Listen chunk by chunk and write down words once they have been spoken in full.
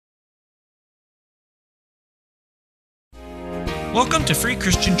Welcome to Free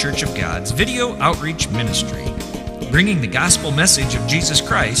Christian Church of God's Video Outreach Ministry, bringing the gospel message of Jesus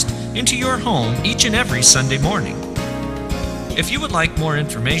Christ into your home each and every Sunday morning. If you would like more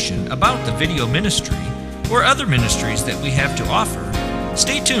information about the video ministry or other ministries that we have to offer,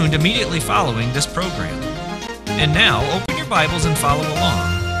 stay tuned immediately following this program. And now, open your Bibles and follow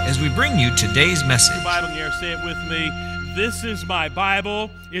along as we bring you today's message. Your Bible here, say it with me. This is my Bible.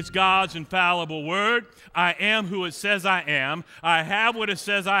 It's God's infallible word. I am who it says I am. I have what it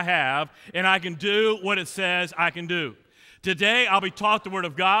says I have, and I can do what it says I can do. Today, I'll be taught the word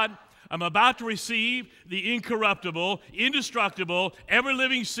of God. I'm about to receive the incorruptible, indestructible,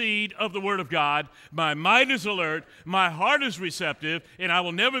 ever-living seed of the word of God. My mind is alert, my heart is receptive, and I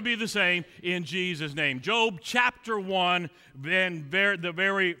will never be the same in Jesus' name. Job chapter 1, then the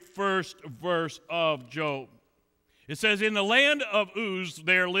very first verse of Job. It says, in the land of Uz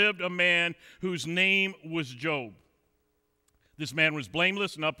there lived a man whose name was Job. This man was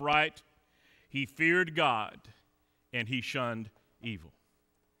blameless and upright. He feared God, and he shunned evil.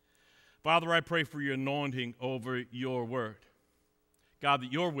 Father, I pray for your anointing over your word. God,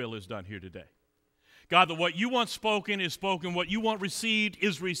 that your will is done here today. God, that what you want spoken is spoken, what you want received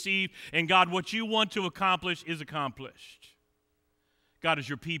is received, and God, what you want to accomplish is accomplished. God, as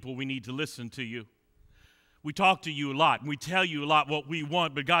your people, we need to listen to you. We talk to you a lot, and we tell you a lot what we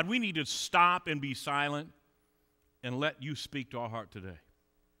want, but God, we need to stop and be silent and let you speak to our heart today.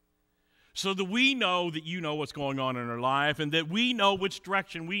 So that we know that you know what's going on in our life, and that we know which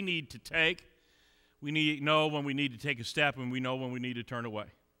direction we need to take. We need to know when we need to take a step, and we know when we need to turn away.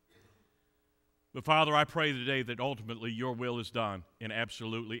 But Father, I pray today that ultimately your will is done in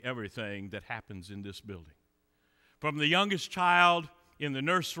absolutely everything that happens in this building. From the youngest child in the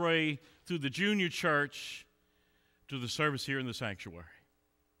nursery through the junior church, to the service here in the sanctuary.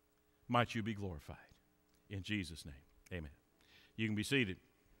 Might you be glorified. In Jesus' name, amen. You can be seated.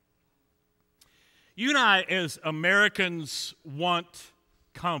 You and I, as Americans, want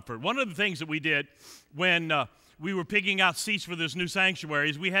comfort. One of the things that we did when we were picking out seats for this new sanctuary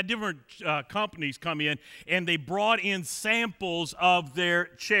is we had different companies come in, and they brought in samples of their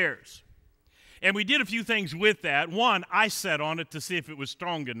chairs. And we did a few things with that. One, I sat on it to see if it was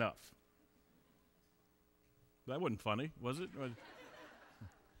strong enough. That wasn't funny, was it?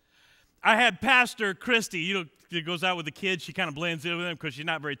 I had Pastor Christy, she goes out with the kids. She kind of blends in with them because she's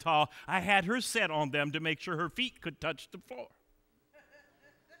not very tall. I had her set on them to make sure her feet could touch the floor.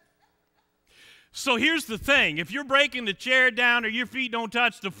 So here's the thing. If you're breaking the chair down or your feet don't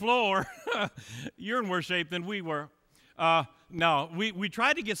touch the floor, you're in worse shape than we were. No, we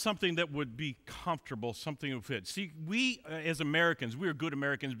tried to get something that would be comfortable, something that would fit. See, we as Americans, we are good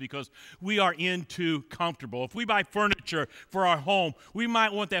Americans because we are into comfortable. If we buy furniture for our home, we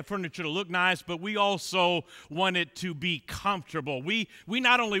might want that furniture to look nice, but we also want it to be comfortable. We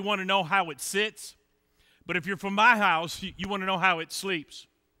not only want to know how it sits, but if you're from my house, you want to know how it sleeps.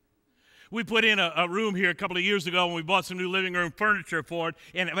 We put in a room here a couple of years ago when we bought some new living room furniture for it,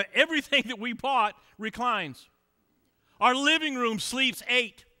 and everything that we bought reclines. Our living room sleeps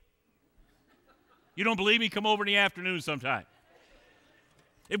 8. You don't believe me? Come over in the afternoon sometime.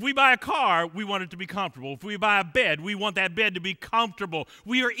 If we buy a car, we want it to be comfortable. If we buy a bed, we want that bed to be comfortable.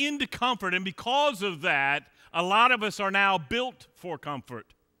 We are into comfort, and because of that, a lot of us are now built for comfort,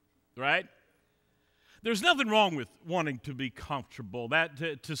 right? There's nothing wrong with wanting to be comfortable.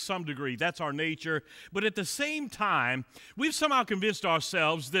 That, to some degree, that's our nature. But at the same time, we've somehow convinced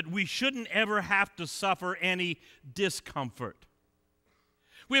ourselves that we shouldn't ever have to suffer any discomfort.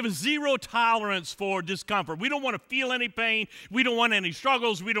 We have a zero tolerance for discomfort. We don't want to feel any pain. We don't want any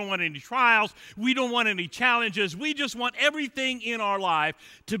struggles. We don't want any trials. We don't want any challenges. We just want everything in our life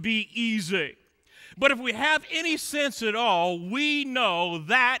to be easy. But if we have any sense at all, we know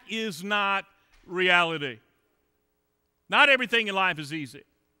that is not reality. Not everything in life is easy.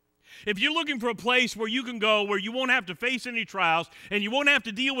 If you're looking for a place where you can go where you won't have to face any trials and you won't have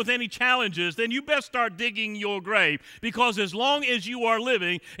to deal with any challenges, then you best start digging your grave, because as long as you are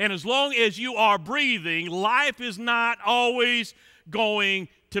living and as long as you are breathing, life is not always going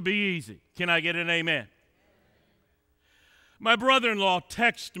to be easy. Can I get an amen? My brother-in-law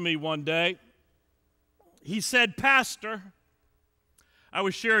texted me one day. He said, Pastor, I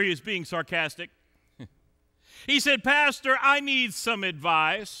was sure he was being sarcastic. He said, Pastor, I need some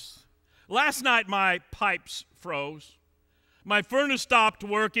advice. Last night my pipes froze. My furnace stopped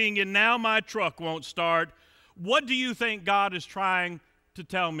working, and now my truck won't start. What do you think God is trying to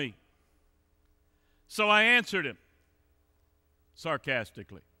tell me? So I answered him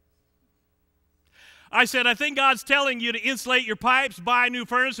sarcastically. I said, I think God's telling you to insulate your pipes, buy a new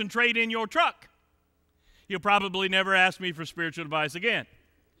furnace, and trade in your truck. He'll probably never ask me for spiritual advice again.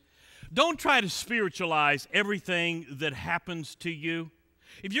 Don't try to spiritualize everything that happens to you.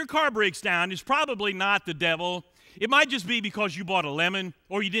 If your car breaks down, it's probably not the devil. It might just be because you bought a lemon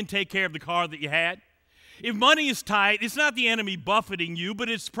or you didn't take care of the car that you had. If money is tight, it's not the enemy buffeting you, but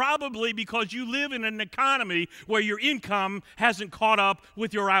it's probably because you live in an economy where your income hasn't caught up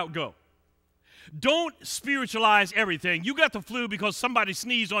with your outgo. Don't spiritualize everything. You got the flu because somebody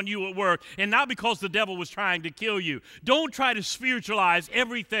sneezed on you at work and not because the devil was trying to kill you. Don't try to spiritualize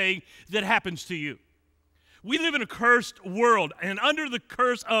everything that happens to you. We live in a cursed world and under the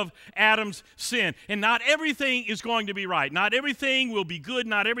curse of Adam's sin. And not everything is going to be right. Not everything will be good.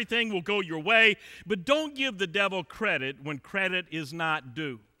 Not everything will go your way. But don't give the devil credit when credit is not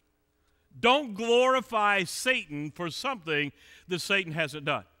due. Don't glorify Satan for something that Satan hasn't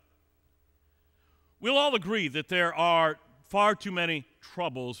done. We'll all agree that there are far too many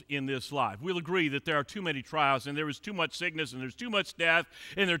troubles in this life. We'll agree that there are too many trials, and there is too much sickness, and there's too much death,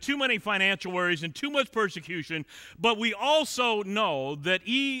 and there are too many financial worries, and too much persecution. But we also know that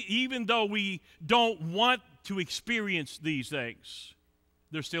even though we don't want to experience these things,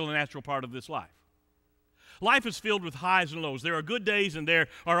 they're still a natural part of this life. Life is filled with highs and lows. There are good days and there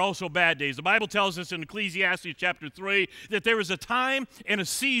are also bad days. The Bible tells us in Ecclesiastes chapter 3 that there is a time and a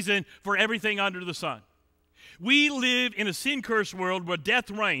season for everything under the sun. We live in a sin-cursed world where death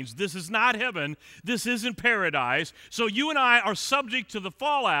reigns. This is not heaven. This isn't paradise. So you and I are subject to the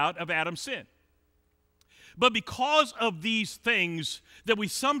fallout of Adam's sin. But because of these things that we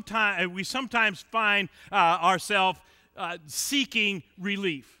sometimes find ourselves seeking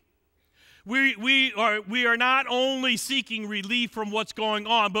relief. We are not only seeking relief from what's going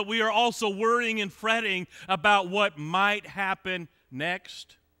on, but we are also worrying and fretting about what might happen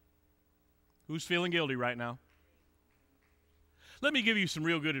next. Who's feeling guilty right now? Let me give you some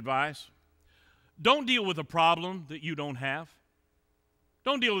real good advice. Don't deal with a problem that you don't have.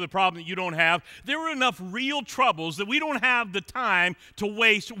 Don't deal with a problem that you don't have. There are enough real troubles that we don't have the time to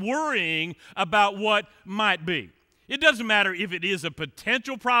waste worrying about what might be. It doesn't matter if it is a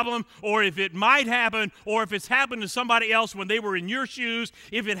potential problem or if it might happen or if it's happened to somebody else when they were in your shoes.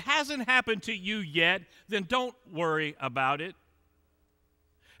 If it hasn't happened to you yet, then don't worry about it.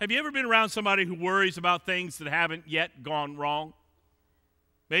 Have you ever been around somebody who worries about things that haven't yet gone wrong?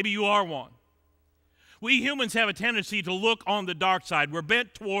 Maybe you are one. We humans have a tendency to look on the dark side. We're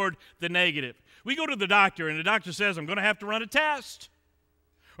bent toward the negative. We go to the doctor and the doctor says, I'm going to have to run a test.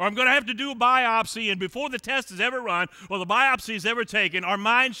 Or I'm going to have to do a biopsy, and before the test is ever run or the biopsy is ever taken, our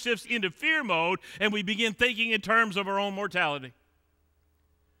mind shifts into fear mode and we begin thinking in terms of our own mortality.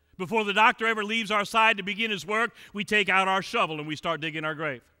 Before the doctor ever leaves our side to begin his work, we take out our shovel and we start digging our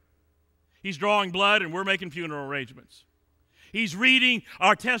grave. He's drawing blood and we're making funeral arrangements. He's reading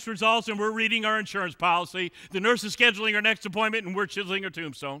our test results and we're reading our insurance policy. The nurse is scheduling our next appointment and we're chiseling our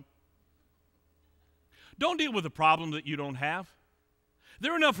tombstone. Don't deal with a problem that you don't have.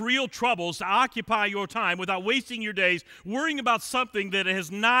 There are enough real troubles to occupy your time without wasting your days worrying about something that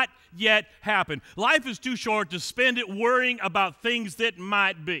has not yet happened. Life is too short to spend it worrying about things that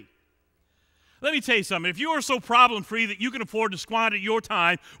might be. Let me tell you something. If you are so problem-free that you can afford to squander your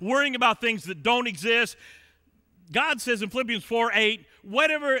time worrying about things that don't exist, God says in Philippians 4:8,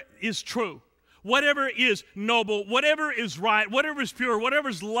 whatever is true, whatever is noble, whatever is right, whatever is pure, whatever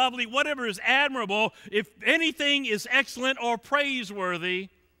is lovely, whatever is admirable, if anything is excellent or praiseworthy,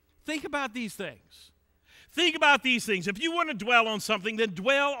 think about these things. Think about these things. If you want to dwell on something, then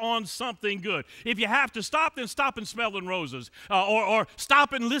dwell on something good. If you have to stop, then stop and smell the roses. Or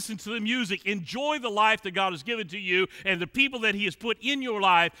stop and listen to the music. Enjoy the life that God has given to you and the people that He has put in your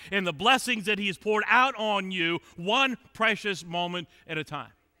life and the blessings that He has poured out on you one precious moment at a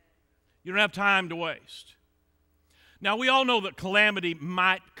time. You don't have time to waste. Now, we all know that calamity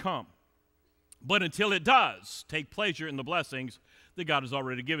might come. But until it does, take pleasure in the blessings that God has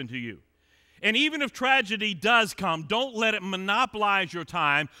already given to you. And even if tragedy does come, don't let it monopolize your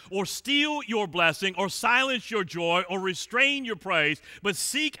time or steal your blessing or silence your joy or restrain your praise, but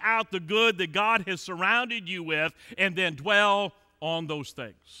seek out the good that God has surrounded you with and then dwell on those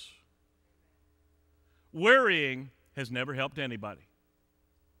things. Worrying has never helped anybody.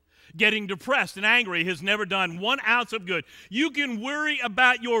 Getting depressed and angry has never done 1 ounce of good. You can worry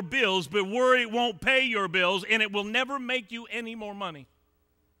about your bills, but worry won't pay your bills, and it will never make you any more money.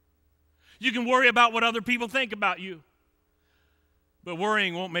 You can worry about what other people think about you, but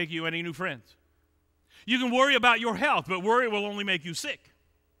worrying won't make you any new friends. You can worry about your health, but worry will only make you sick.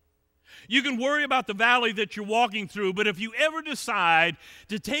 You can worry about the valley that you're walking through, but if you ever decide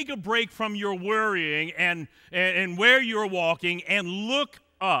to take a break from your worrying and where you're walking and look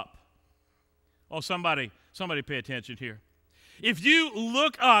up, Oh, somebody pay attention here. If you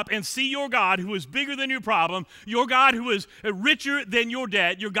look up and see your God who is bigger than your problem, your God who is richer than your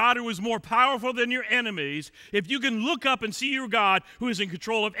debt, your God who is more powerful than your enemies, if you can look up and see your God who is in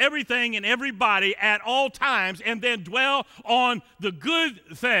control of everything and everybody at all times and then dwell on the good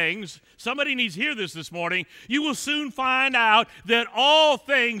things, somebody needs to hear this morning, you will soon find out that all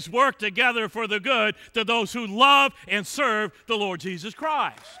things work together for the good to those who love and serve the Lord Jesus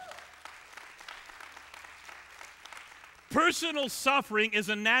Christ. Personal suffering is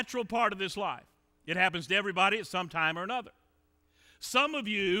a natural part of this life. It happens to everybody at some time or another. Some of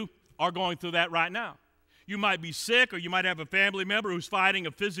you are going through that right now. You might be sick, or you might have a family member who's fighting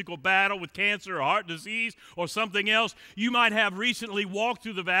a physical battle with cancer or heart disease or something else. You might have recently walked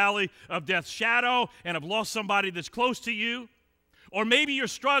through the valley of death's shadow and have lost somebody that's close to you. Or maybe you're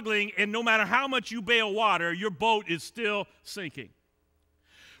struggling, and no matter how much you bail water, your boat is still sinking.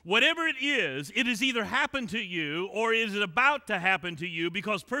 Whatever it is either happened to you or is it about to happen to you,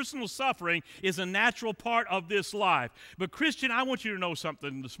 because personal suffering is a natural part of this life. But Christian, I want you to know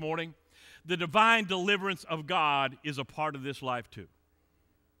something this morning. The divine deliverance of God is a part of this life too.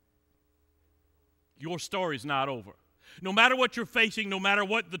 Your story's not over. No matter what you're facing, no matter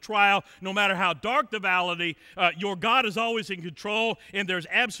what the trial, no matter how dark the valley, your God is always in control, and there's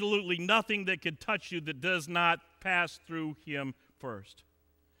absolutely nothing that can touch you that does not pass through him first.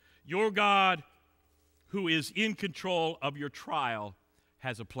 Your God, who is in control of your trial,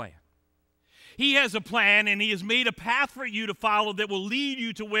 has a plan. He has a plan, and he has made a path for you to follow that will lead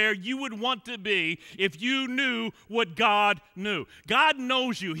you to where you would want to be if you knew what God knew. God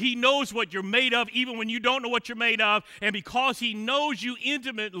knows you. He knows what you're made of, even when you don't know what you're made of. And because he knows you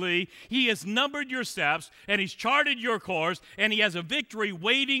intimately, he has numbered your steps, and he's charted your course, and he has a victory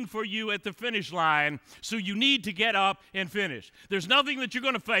waiting for you at the finish line. So you need to get up and finish. There's nothing that you're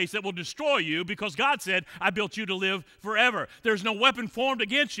going to face that will destroy you, because God said, I built you to live forever. There's no weapon formed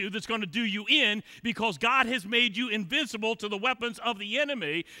against you that's going to do you in, because God has made you invincible to the weapons of the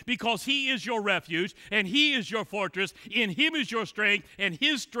enemy, because he is your refuge and he is your fortress. In him is your strength, and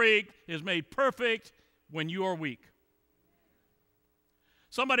his strength is made perfect when you are weak.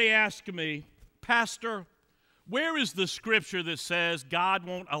 Somebody asked me, Pastor, where is the scripture that says God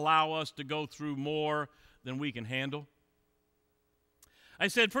won't allow us to go through more than we can handle? I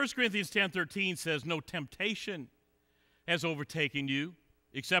said 1 Corinthians 10:13 says, no temptation has overtaken you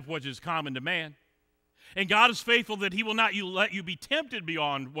except what is common to man. And God is faithful that he will not let you be tempted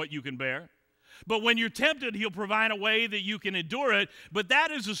beyond what you can bear. But when you're tempted, he'll provide a way that you can endure it. But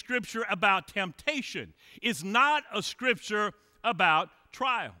that is a scripture about temptation. It's not a scripture about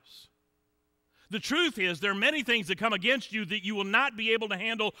trials. The truth is, there are many things that come against you that you will not be able to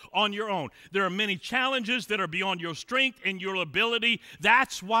handle on your own. There are many challenges that are beyond your strength and your ability.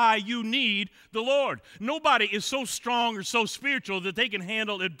 That's why you need the Lord. Nobody is so strong or so spiritual that they can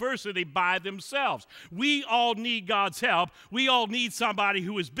handle adversity by themselves. We all need God's help. We all need somebody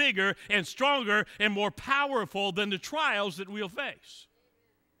who is bigger and stronger and more powerful than the trials that we'll face.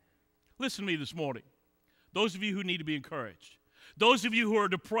 Listen to me this morning. Those of you who need to be encouraged. Those of you who are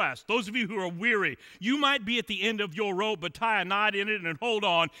depressed, those of you who are weary, you might be at the end of your rope, but tie a knot in it and hold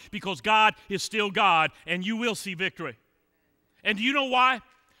on, because God is still God, and you will see victory. And do you know why?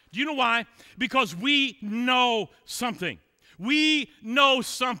 Do you know why? Because we know something. We know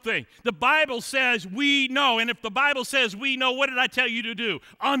something. The Bible says we know. And if the Bible says we know, what did I tell you to do?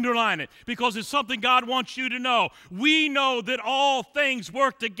 Underline it, because it's something God wants you to know. We know that all things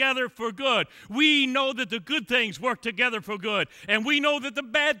work together for good. We know that the good things work together for good. And we know that the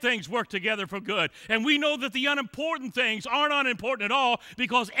bad things work together for good. And we know that the unimportant things aren't unimportant at all,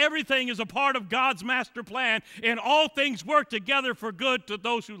 because everything is a part of God's master plan. And all things work together for good to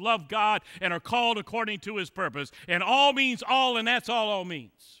those who love God and are called according to his purpose. And all means all, and that's all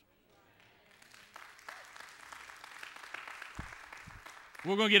means.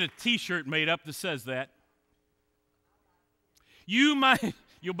 We're going to get a t-shirt made up that says that. You'll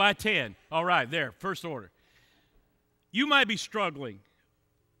buy 10. All right, there, first order. You might be struggling,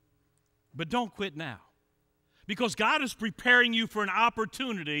 but don't quit now, because God is preparing you for an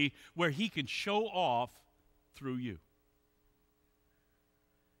opportunity where he can show off through you.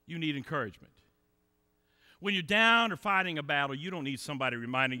 You need encouragement. When you're down or fighting a battle, you don't need somebody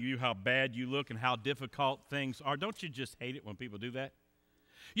reminding you how bad you look and how difficult things are. Don't you just hate it when people do that?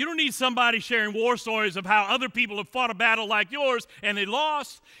 You don't need somebody sharing war stories of how other people have fought a battle like yours and they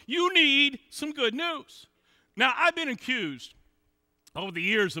lost. You need some good news. Now, I've been accused over the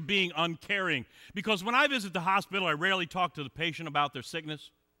years of being uncaring, because when I visit the hospital, I rarely talk to the patient about their sickness.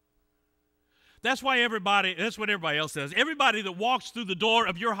 That's what everybody else says. Everybody that walks through the door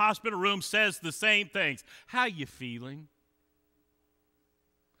of your hospital room says the same things. How you feeling?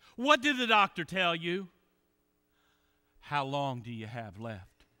 What did the doctor tell you? How long do you have left?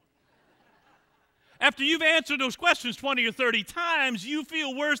 After you've answered those questions 20 or 30 times, you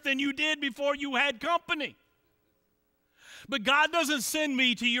feel worse than you did before you had company. But God doesn't send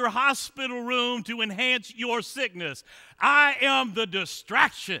me to your hospital room to enhance your sickness. I am the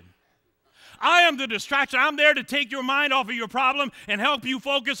distraction. I am the distraction. I'm there to take your mind off of your problem and help you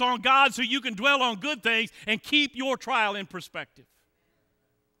focus on God so you can dwell on good things and keep your trial in perspective.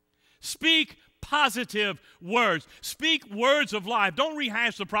 Speak positive words. Speak words of life. Don't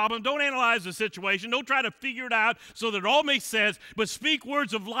rehash the problem. Don't analyze the situation. Don't try to figure it out so that it all makes sense, but speak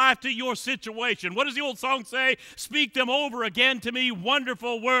words of life to your situation. What does the old song say? Speak them over again to me,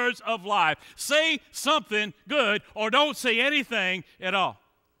 wonderful words of life. Say something good or don't say anything at all.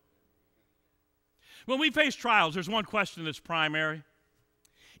 When we face trials, there's one question that's primary.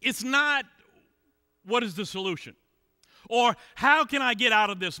 It's not, what is the solution? Or how can I get out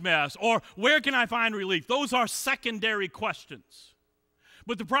of this mess? Or where can I find relief? Those are secondary questions.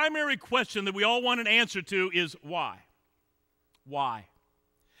 But the primary question that we all want an answer to is why? Why?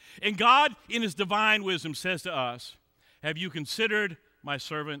 And God, in his divine wisdom, says to us, have you considered my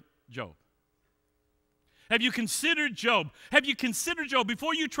servant Job? Have you considered Job? Have you considered Job?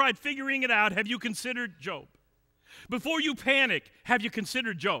 Before you tried figuring it out, have you considered Job? Before you panic, have you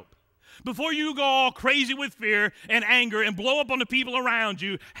considered Job? Before you go all crazy with fear and anger and blow up on the people around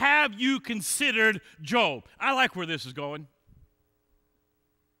you, have you considered Job? I like where this is going.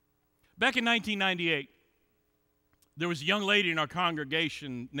 Back in 1998, there was a young lady in our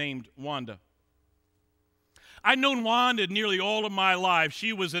congregation named Wanda. I'd known Wanda nearly all of my life.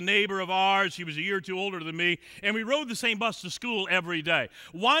 She was a neighbor of ours. She was a year or two older than me, and we rode the same bus to school every day.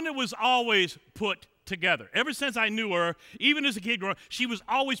 Wanda was always put together. Ever since I knew her, even as a kid growing up, she was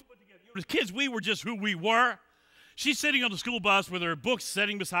always put together. As kids, we were just who we were. She's sitting on the school bus with her books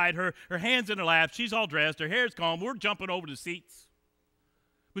sitting beside her, her hands in her lap. She's all dressed, her hair's combed. We're jumping over the seats.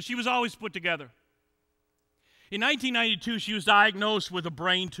 But she was always put together. In 1992, she was diagnosed with a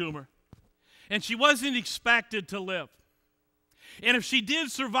brain tumor. And she wasn't expected to live. And if she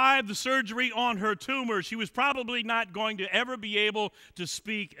did survive the surgery on her tumor, she was probably not going to ever be able to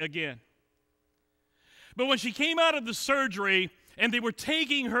speak again. But when she came out of the surgery and they were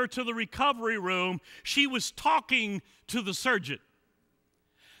taking her to the recovery room, she was talking to the surgeon.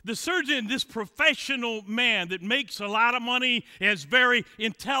 The surgeon, this professional man that makes a lot of money, is very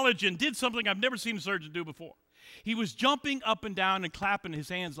intelligent, did something I've never seen a surgeon do before. He was jumping up and down and clapping his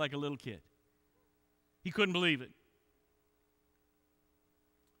hands like a little kid. He couldn't believe it.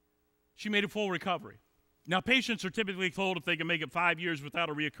 She made a full recovery. Now, patients are typically told if they can make it 5 years without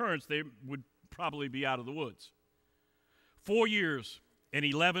a reoccurrence, they would probably be out of the woods. 4 years and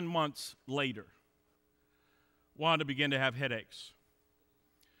 11 months later, Wanda began to have headaches.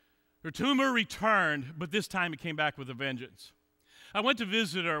 Her tumor returned, but this time it came back with a vengeance. I went to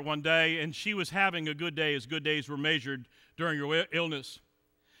visit her one day, and she was having a good day, as good days were measured during her illness.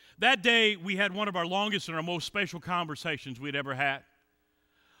 That day, we had one of our longest and our most special conversations we'd ever had.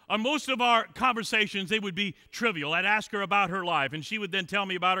 On most of our conversations, they would be trivial. I'd ask her about her life, and she would then tell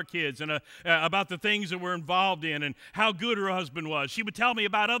me about her kids and about the things that we're involved in and how good her husband was. She would tell me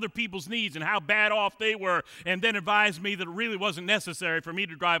about other people's needs and how bad off they were, and then advise me that it really wasn't necessary for me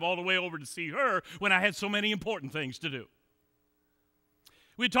to drive all the way over to see her when I had so many important things to do.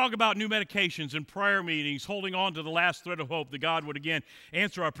 We'd talk about new medications and prayer meetings, holding on to the last thread of hope that God would again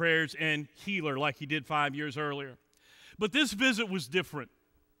answer our prayers and heal her like he did 5 years earlier. But this visit was different.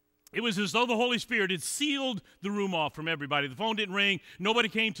 It was as though the Holy Spirit had sealed the room off from everybody. The phone didn't ring. Nobody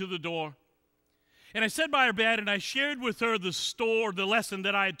came to the door. And I sat by her bed and I shared with her the lesson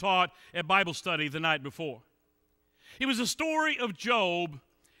that I had taught at Bible study the night before. It was a story of Job,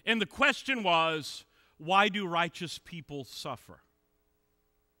 and the question was, why do righteous people suffer?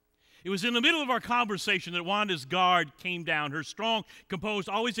 It was in the middle of our conversation that Wanda's guard came down. Her strong, composed,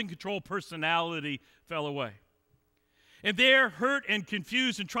 always in control personality fell away. And there, hurt and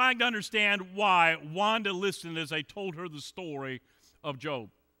confused and trying to understand why, Wanda listened as I told her the story of Job.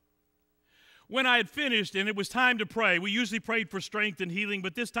 When I had finished and it was time to pray, we usually prayed for strength and healing,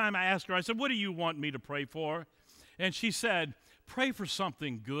 but this time I asked her, I said, what do you want me to pray for? And she said, pray for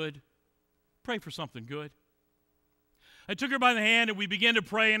something good. Pray for something good. I took her by the hand and we began to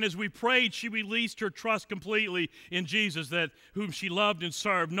pray, and as we prayed, she released her trust completely in Jesus, whom she loved and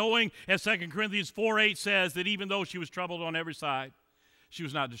served, knowing, as 2 Corinthians 4:8 says, that even though she was troubled on every side, she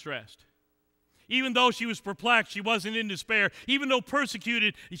was not distressed. Even though she was perplexed, she wasn't in despair. Even though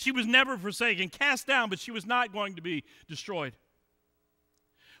persecuted, she was never forsaken, cast down, but she was not going to be destroyed.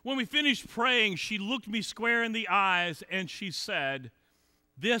 When we finished praying, she looked me square in the eyes and she said,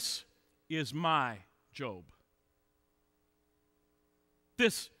 "This is my Job.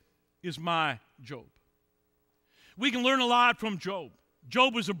 This is my Job." We can learn a lot from Job.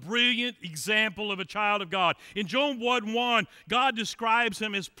 Job was a brilliant example of a child of God. In Job 1:1, God describes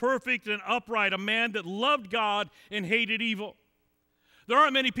him as perfect and upright, a man that loved God and hated evil. There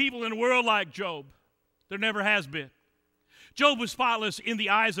aren't many people in the world like Job. There never has been. Job was spotless in the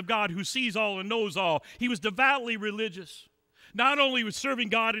eyes of God, who sees all and knows all. He was devoutly religious. Not only was serving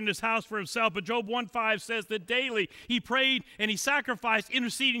God in his house for himself, but Job 1:5 says that daily he prayed and he sacrificed,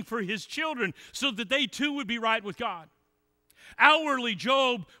 interceding for his children so that they too would be right with God. Outwardly,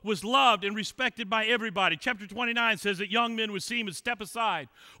 Job was loved and respected by everybody. Chapter 29 says that young men would see him and step aside.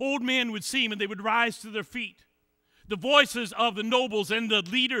 Old men would see him and they would rise to their feet. The voices of the nobles and the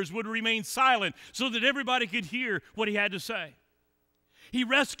leaders would remain silent so that everybody could hear what he had to say. He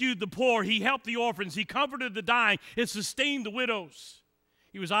rescued the poor, he helped the orphans, he comforted the dying, and sustained the widows.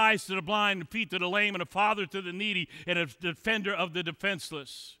 He was eyes to the blind and feet to the lame, and a father to the needy, and a defender of the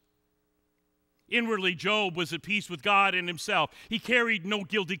defenseless. Inwardly, Job was at peace with God and himself. He carried no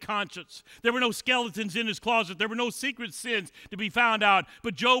guilty conscience. There were no skeletons in his closet. There were no secret sins to be found out.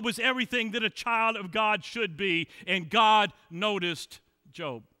 But Job was everything that a child of God should be, and God noticed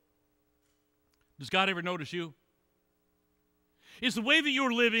Job. Does God ever notice you? Is the way that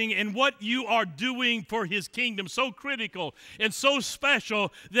you're living and what you are doing for his kingdom so critical and so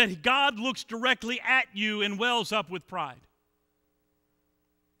special that God looks directly at you and wells up with pride?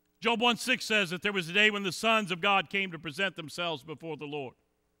 Job 1:6 says that there was a day when the sons of God came to present themselves before the Lord.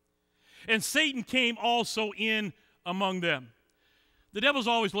 And Satan came also in among them. The devil's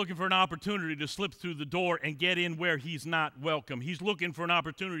always looking for an opportunity to slip through the door and get in where he's not welcome. He's looking for an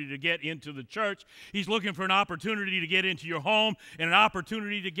opportunity to get into the church. He's looking for an opportunity to get into your home and an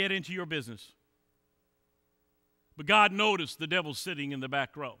opportunity to get into your business. But God noticed the devil sitting in the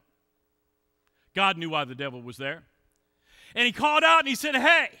back row. God knew why the devil was there. And he called out and he said,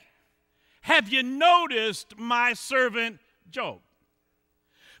 "Hey, have you noticed my servant Job?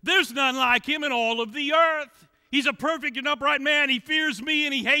 There's none like him in all of the earth. He's a perfect and upright man. He fears me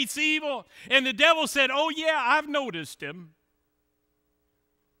and he hates evil." And the devil said, "Oh yeah, I've noticed him."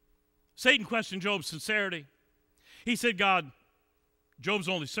 Satan questioned Job's sincerity. He said, "God, Job's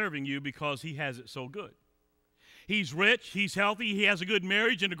only serving you because he has it so good. He's rich, he's healthy, he has a good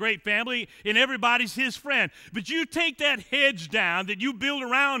marriage and a great family, and everybody's his friend. But you take that hedge down that you build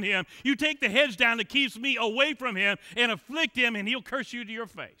around him, you take the hedge down that keeps me away from him and afflict him, and he'll curse you to your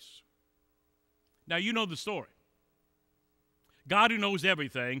face." Now, you know the story. God, who knows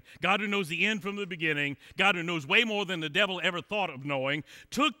everything, God who knows the end from the beginning, God who knows way more than the devil ever thought of knowing,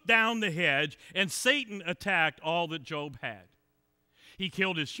 took down the hedge, and Satan attacked all that Job had. He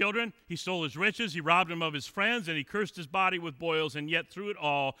killed his children, he stole his riches, he robbed him of his friends, and he cursed his body with boils. And yet through it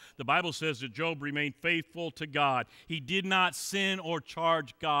all, the Bible says that Job remained faithful to God. He did not sin or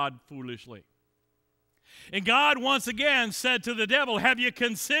charge God foolishly. And God once again said to the devil, "Have you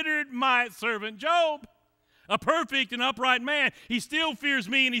considered my servant Job? A perfect and upright man. He still fears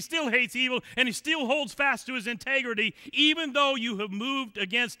me and he still hates evil and he still holds fast to his integrity, even though you have moved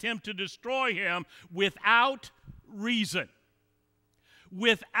against him to destroy him without reason."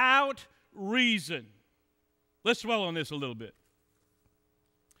 Without reason. Let's dwell on this a little bit.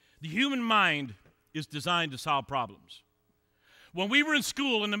 The human mind is designed to solve problems. When we were in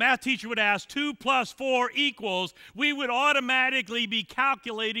school and the math teacher would ask 2 + 4 =, we would automatically be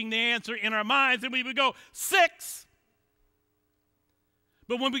calculating the answer in our minds and we would go 6.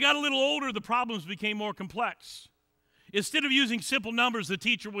 But when we got a little older, the problems became more complex. Instead of using simple numbers, the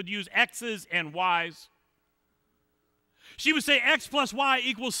teacher would use X's and Y's. She would say X + Y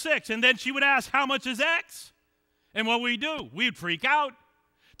 = 6, and then she would ask, "How much is X?" And what would we do? We'd freak out.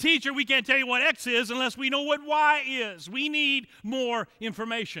 "Teacher, we can't tell you what X is unless we know what Y is. We need more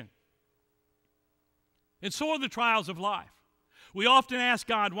information." And so are the trials of life. We often ask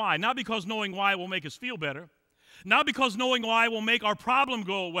God why, not because knowing why will make us feel better, not because knowing why will make our problem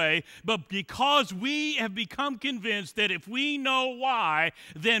go away, but because we have become convinced that if we know why,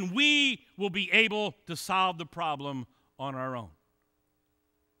 then we will be able to solve the problem on our own.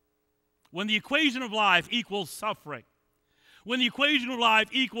 When the equation of life equals suffering, when the equation of life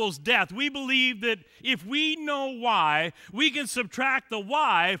equals death, we believe that if we know why, we can subtract the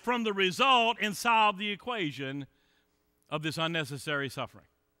why from the result and solve the equation of this unnecessary suffering.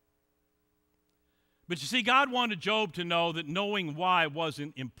 But you see, God wanted Job to know that knowing why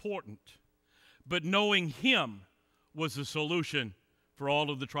wasn't important, but knowing him was the solution for all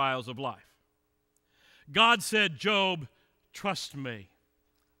of the trials of life. God said, Job, trust me,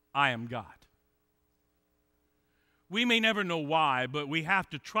 I am God. We may never know why, but we have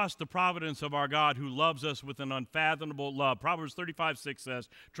to trust the providence of our God who loves us with an unfathomable love. Proverbs 35:6 says,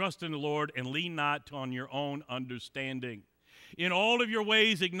 trust in the Lord and lean not on your own understanding. In all of your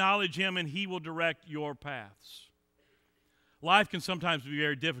ways acknowledge him and he will direct your paths. Life can sometimes be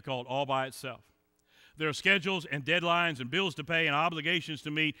very difficult all by itself. There are schedules and deadlines and bills to pay and obligations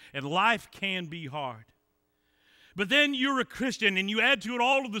to meet, and life can be hard. But then you're a Christian and you add to it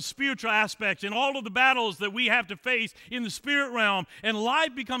all of the spiritual aspects and all of the battles that we have to face in the spirit realm, and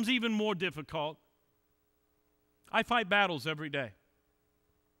life becomes even more difficult. I fight battles every day.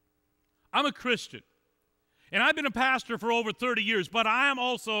 I'm a Christian, and I've been a pastor for over 30 years, but I am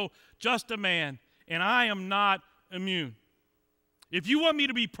also just a man, and I am not immune. If you want me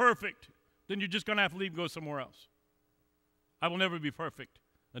to be perfect, then you're just going to have to leave and go somewhere else. I will never be perfect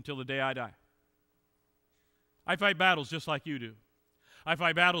until the day I die. I fight battles just like you do. I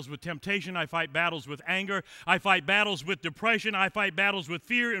fight battles with temptation. I fight battles with anger. I fight battles with depression. I fight battles with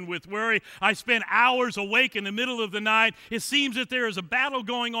fear and with worry. I spend hours awake in the middle of the night. It seems that there is a battle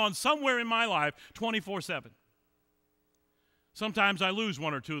going on somewhere in my life 24/7. Sometimes I lose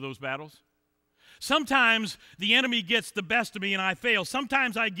one or two of those battles. Sometimes the enemy gets the best of me and I fail.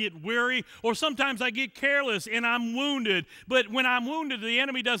 Sometimes I get weary, or sometimes I get careless and I'm wounded. But when I'm wounded, the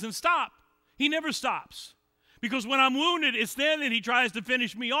enemy doesn't stop. He never stops. Because when I'm wounded, it's then that he tries to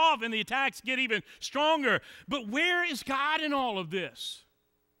finish me off and the attacks get even stronger. But where is God in all of this?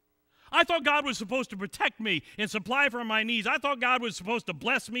 I thought God was supposed to protect me and supply for my needs. I thought God was supposed to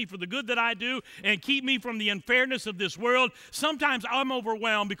bless me for the good that I do and keep me from the unfairness of this world. Sometimes I'm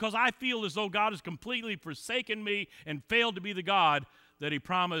overwhelmed because I feel as though God has completely forsaken me and failed to be the God that he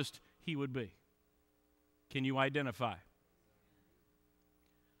promised he would be. Can you identify?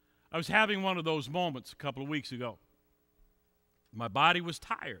 I was having one of those moments a couple of weeks ago. My body was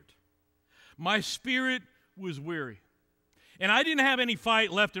tired. My spirit was weary. And I didn't have any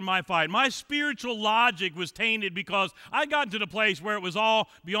fight left in my fight. My spiritual logic was tainted because I got to the place where it was all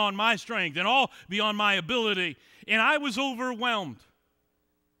beyond my strength and all beyond my ability. And I was overwhelmed.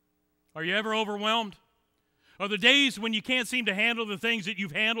 Are you ever overwhelmed? Are there days when you can't seem to handle the things that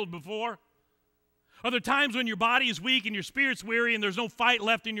you've handled before? Are there times when your body is weak and your spirit's weary and there's no fight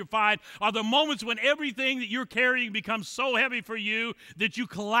left in your fight? Are there moments when everything that you're carrying becomes so heavy for you that you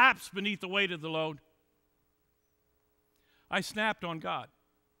collapse beneath the weight of the load? I snapped on God.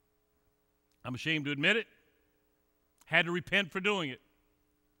 I'm ashamed to admit it. Had to repent for doing it.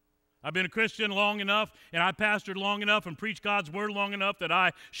 I've been a Christian long enough, and I pastored long enough and preached God's word long enough that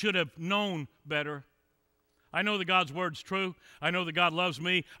I should have known better. I know that God's word's true. I know that God loves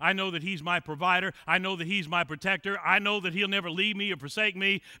me. I know that he's my provider. I know that he's my protector. I know that he'll never leave me or forsake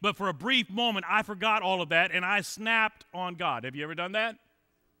me. But for a brief moment, I forgot all of that, and I snapped on God. Have you ever done that?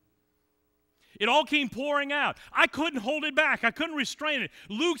 It all came pouring out. I couldn't hold it back. I couldn't restrain it.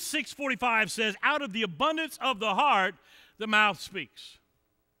 Luke 6:45 says, out of the abundance of the heart, the mouth speaks.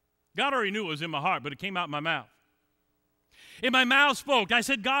 God already knew it was in my heart, but it came out in my mouth. And my mouth spoke. I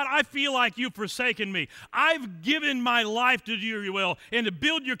said, God, I feel like you've forsaken me. I've given my life to do your will and to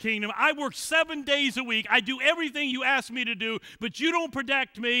build your kingdom. I work 7 days a week. I do everything you ask me to do, but you don't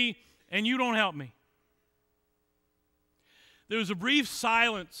protect me and you don't help me. There was a brief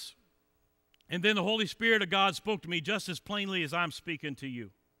silence, and then the Holy Spirit of God spoke to me just as plainly as I'm speaking to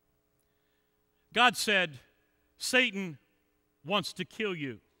you. God said, Satan wants to kill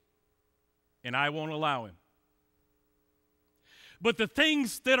you, and I won't allow him. But the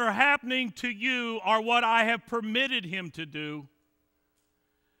things that are happening to you are what I have permitted him to do.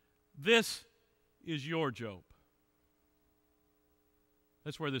 This is your Job.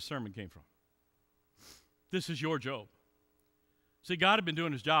 That's where this sermon came from. This is your Job. See, God had been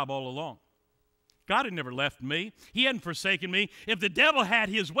doing his job all along. God had never left me. He hadn't forsaken me. If the devil had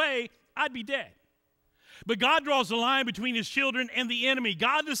his way, I'd be dead. But God draws the line between his children and the enemy.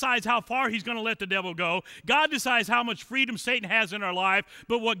 God decides how far he's going to let the devil go. God decides how much freedom Satan has in our life.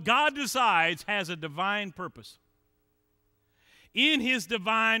 But what God decides has a divine purpose. In his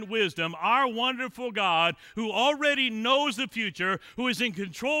divine wisdom, our wonderful God, who already knows the future, who is in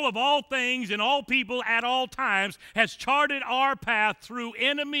control of all things and all people at all times, has charted our path through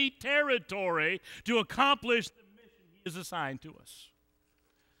enemy territory to accomplish the mission he has assigned to us.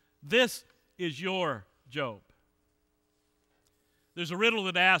 This is your Job. There's a riddle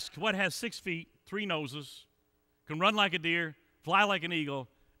that asks, what has 6 feet, 3 noses, can run like a deer, fly like an eagle,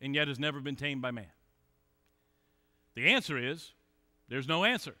 and yet has never been tamed by man? The answer is, there's no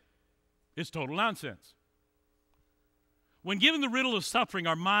answer. It's total nonsense. When given the riddle of suffering,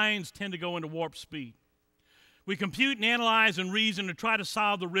 our minds tend to go into warp speed. We compute and analyze and reason to try to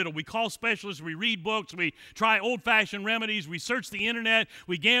solve the riddle. We call specialists, we read books, we try old-fashioned remedies, we search the internet,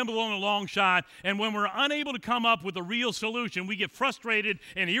 we gamble on a long shot, and when we're unable to come up with a real solution, we get frustrated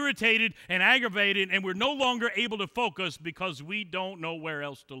and irritated and aggravated, and we're no longer able to focus because we don't know where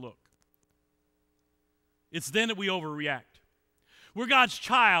else to look. It's then that we overreact. We're God's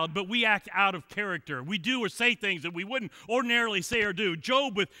child, but we act out of character. We do or say things that we wouldn't ordinarily say or do.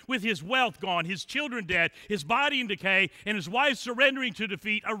 Job, with his wealth gone, his children dead, his body in decay, and his wife surrendering to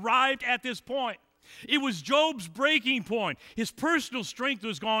defeat, arrived at this point. It was Job's breaking point. His personal strength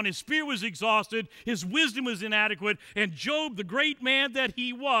was gone. His spirit was exhausted. His wisdom was inadequate. And Job, the great man that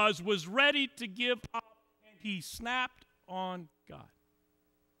he was ready to give up. And he snapped on God.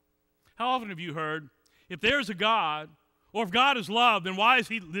 How often have you heard, if there's a God, or if God is love, then why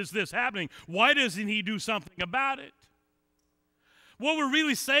is this happening? Why doesn't he do something about it? What we're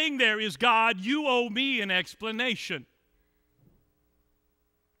really saying there is, God, you owe me an explanation.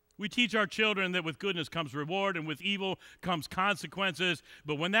 We teach our children that with goodness comes reward and with evil comes consequences.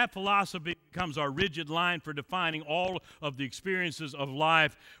 But when that philosophy becomes our rigid line for defining all of the experiences of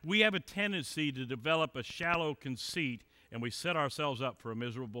life, we have a tendency to develop a shallow conceit, and we set ourselves up for a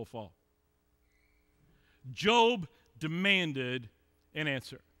miserable fall. Job demanded an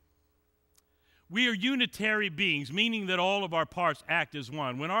answer. We are unitary beings, meaning that all of our parts act as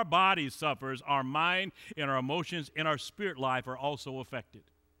one. When our body suffers, our mind and our emotions and our spirit life are also affected.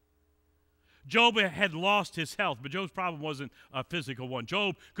 Job had lost his health, but Job's problem wasn't a physical one.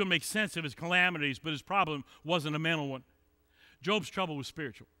 Job could make sense of his calamities, but his problem wasn't a mental one. Job's trouble was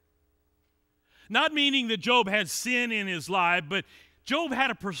spiritual. Not meaning that Job had sin in his life, but Job had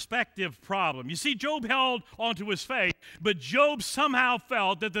a perspective problem. You see, Job held onto his faith, but Job somehow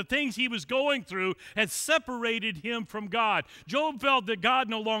felt that the things he was going through had separated him from God. Job felt that God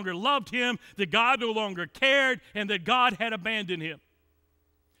no longer loved him, that God no longer cared, and that God had abandoned him.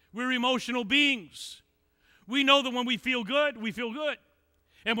 We're emotional beings. We know that when we feel good, we feel good.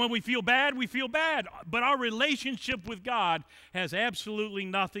 And when we feel bad, we feel bad. But our relationship with God has absolutely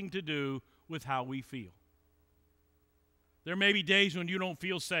nothing to do with how we feel. There may be days when you don't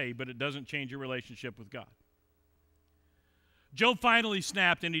feel saved, but it doesn't change your relationship with God. Job finally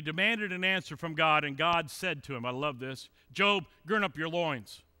snapped, and he demanded an answer from God, and God said to him, I love this, Job, gird up your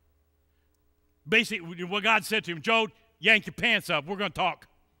loins. Basically, what God said to him, Job, yank your pants up. We're going to talk.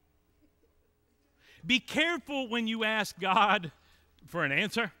 Be careful when you ask God for an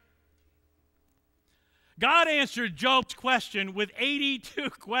answer. God answered Job's question with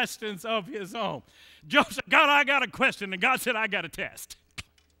 82 questions of his own. Job said, God, I got a question. And God said, I got a test.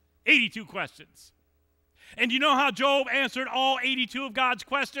 82 questions. And you know how Job answered all 82 of God's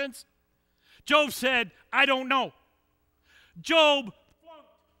questions? Job said, I don't know. Job flunked.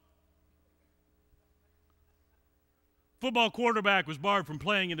 Football quarterback was barred from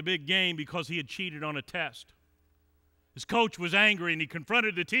playing in the big game because he had cheated on a test. His coach was angry, and he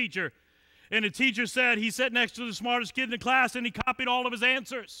confronted the teacher. And the teacher said he sat next to the smartest kid in the class, and he copied all of his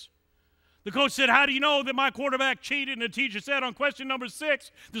answers. The coach said, how do you know that my quarterback cheated? And the teacher said, on question number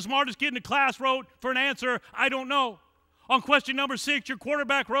 6, the smartest kid in the class wrote for an answer, I don't know. On question number 6, your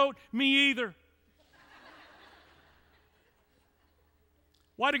quarterback wrote, me either.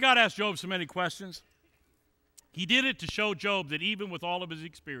 Why did God ask Job so many questions? He did it to show Job that even with all of his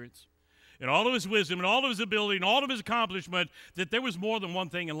experience, and all of his wisdom, and all of his ability, and all of his accomplishment, that there was more than one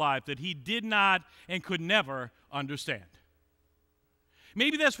thing in life that he did not and could never understand.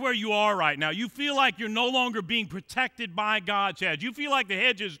 Maybe that's where you are right now. You feel like you're no longer being protected by God's hedge. You feel like the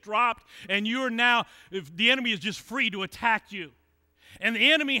hedge is dropped, and you're now, if the enemy is just free to attack you. And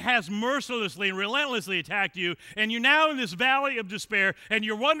the enemy has mercilessly and relentlessly attacked you, and you're now in this valley of despair, and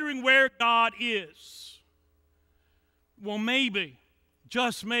you're wondering where God is. Well, maybe,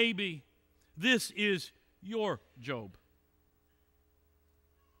 just maybe, this is your Job.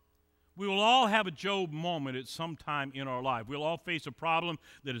 We will all have a Job moment at some time in our life. We'll all face a problem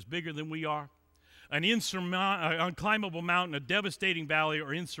that is bigger than we are, an unclimbable mountain, a devastating valley,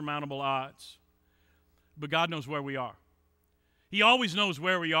 or insurmountable odds. But God knows where we are. He always knows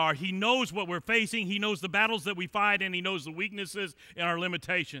where we are. He knows what we're facing. He knows the battles that we fight, and He knows the weaknesses and our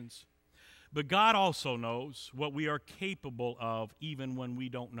limitations. But God also knows what we are capable of even when we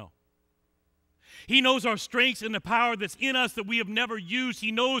don't know. He knows our strengths and the power that's in us that we have never used.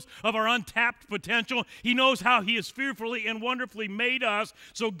 He knows of our untapped potential. He knows how He has fearfully and wonderfully made us.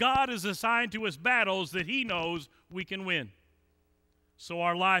 So God has assigned to us battles that He knows we can win, so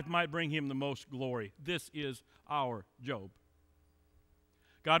our life might bring Him the most glory. This is our Job.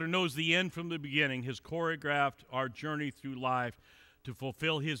 God who knows the end from the beginning has choreographed our journey through life to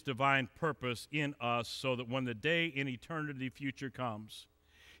fulfill his divine purpose in us so that when the day in eternity future comes,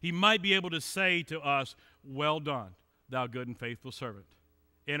 he might be able to say to us, well done, thou good and faithful servant.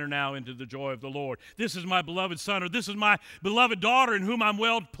 Enter now into the joy of the Lord. This is my beloved son, or this is my beloved daughter in whom I'm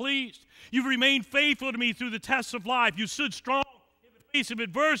well pleased. You've remained faithful to me through the tests of life. You stood strong in the face of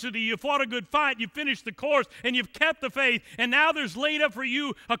adversity. You fought a good fight. You finished the course, and you've kept the faith. And now there's laid up for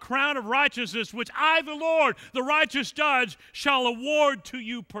you a crown of righteousness, which I, the Lord, the righteous judge, shall award to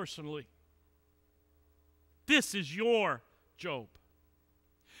you personally. This is your Job.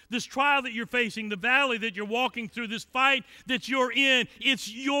 This trial that you're facing, the valley that you're walking through, this fight that you're in, it's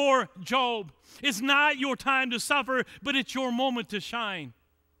your Job. It's not your time to suffer, but it's your moment to shine.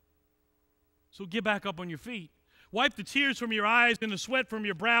 So get back up on your feet. Wipe the tears from your eyes and the sweat from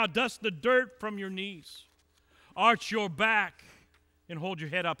your brow. Dust the dirt from your knees. Arch your back and hold your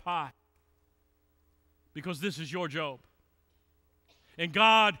head up high. Because this is your Job. And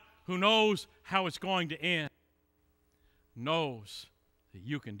God, who knows how it's going to end, knows that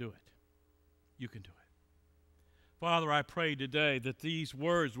you can do it. You can do it. Father, I pray today that these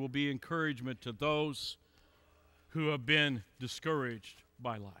words will be encouragement to those who have been discouraged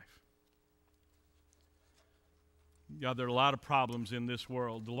by life. God, there are a lot of problems in this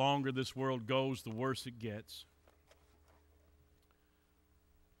world. The longer this world goes, the worse it gets.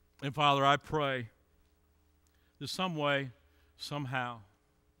 And Father, I pray that some way, somehow,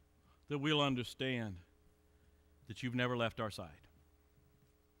 that we'll understand that you've never left our side.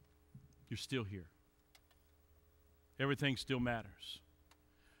 You're still here. Everything still matters.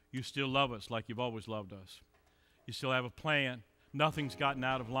 You still love us like you've always loved us. You still have a plan. Nothing's gotten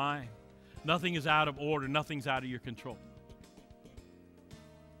out of line. Nothing is out of order. Nothing's out of your control.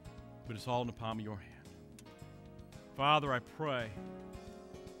 But it's all in the palm of your hand. Father, I pray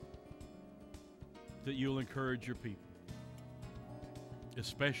that you'll encourage your people,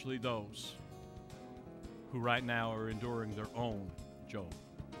 especially those who right now are enduring their own Job.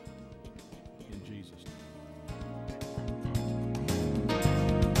 In Jesus' name.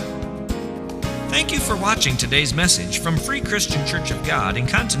 Thank you for watching today's message from Free Christian Church of God in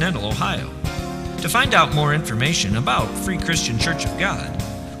Continental, Ohio. To find out more information about Free Christian Church of God,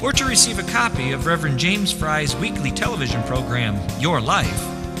 or to receive a copy of Reverend James Fry's weekly television program, Your Life,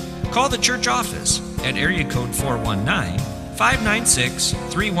 call the church office at area code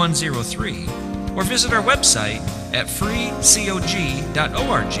 419-596-3103 or visit our website at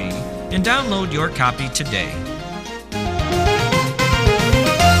freecog.org and download your copy today.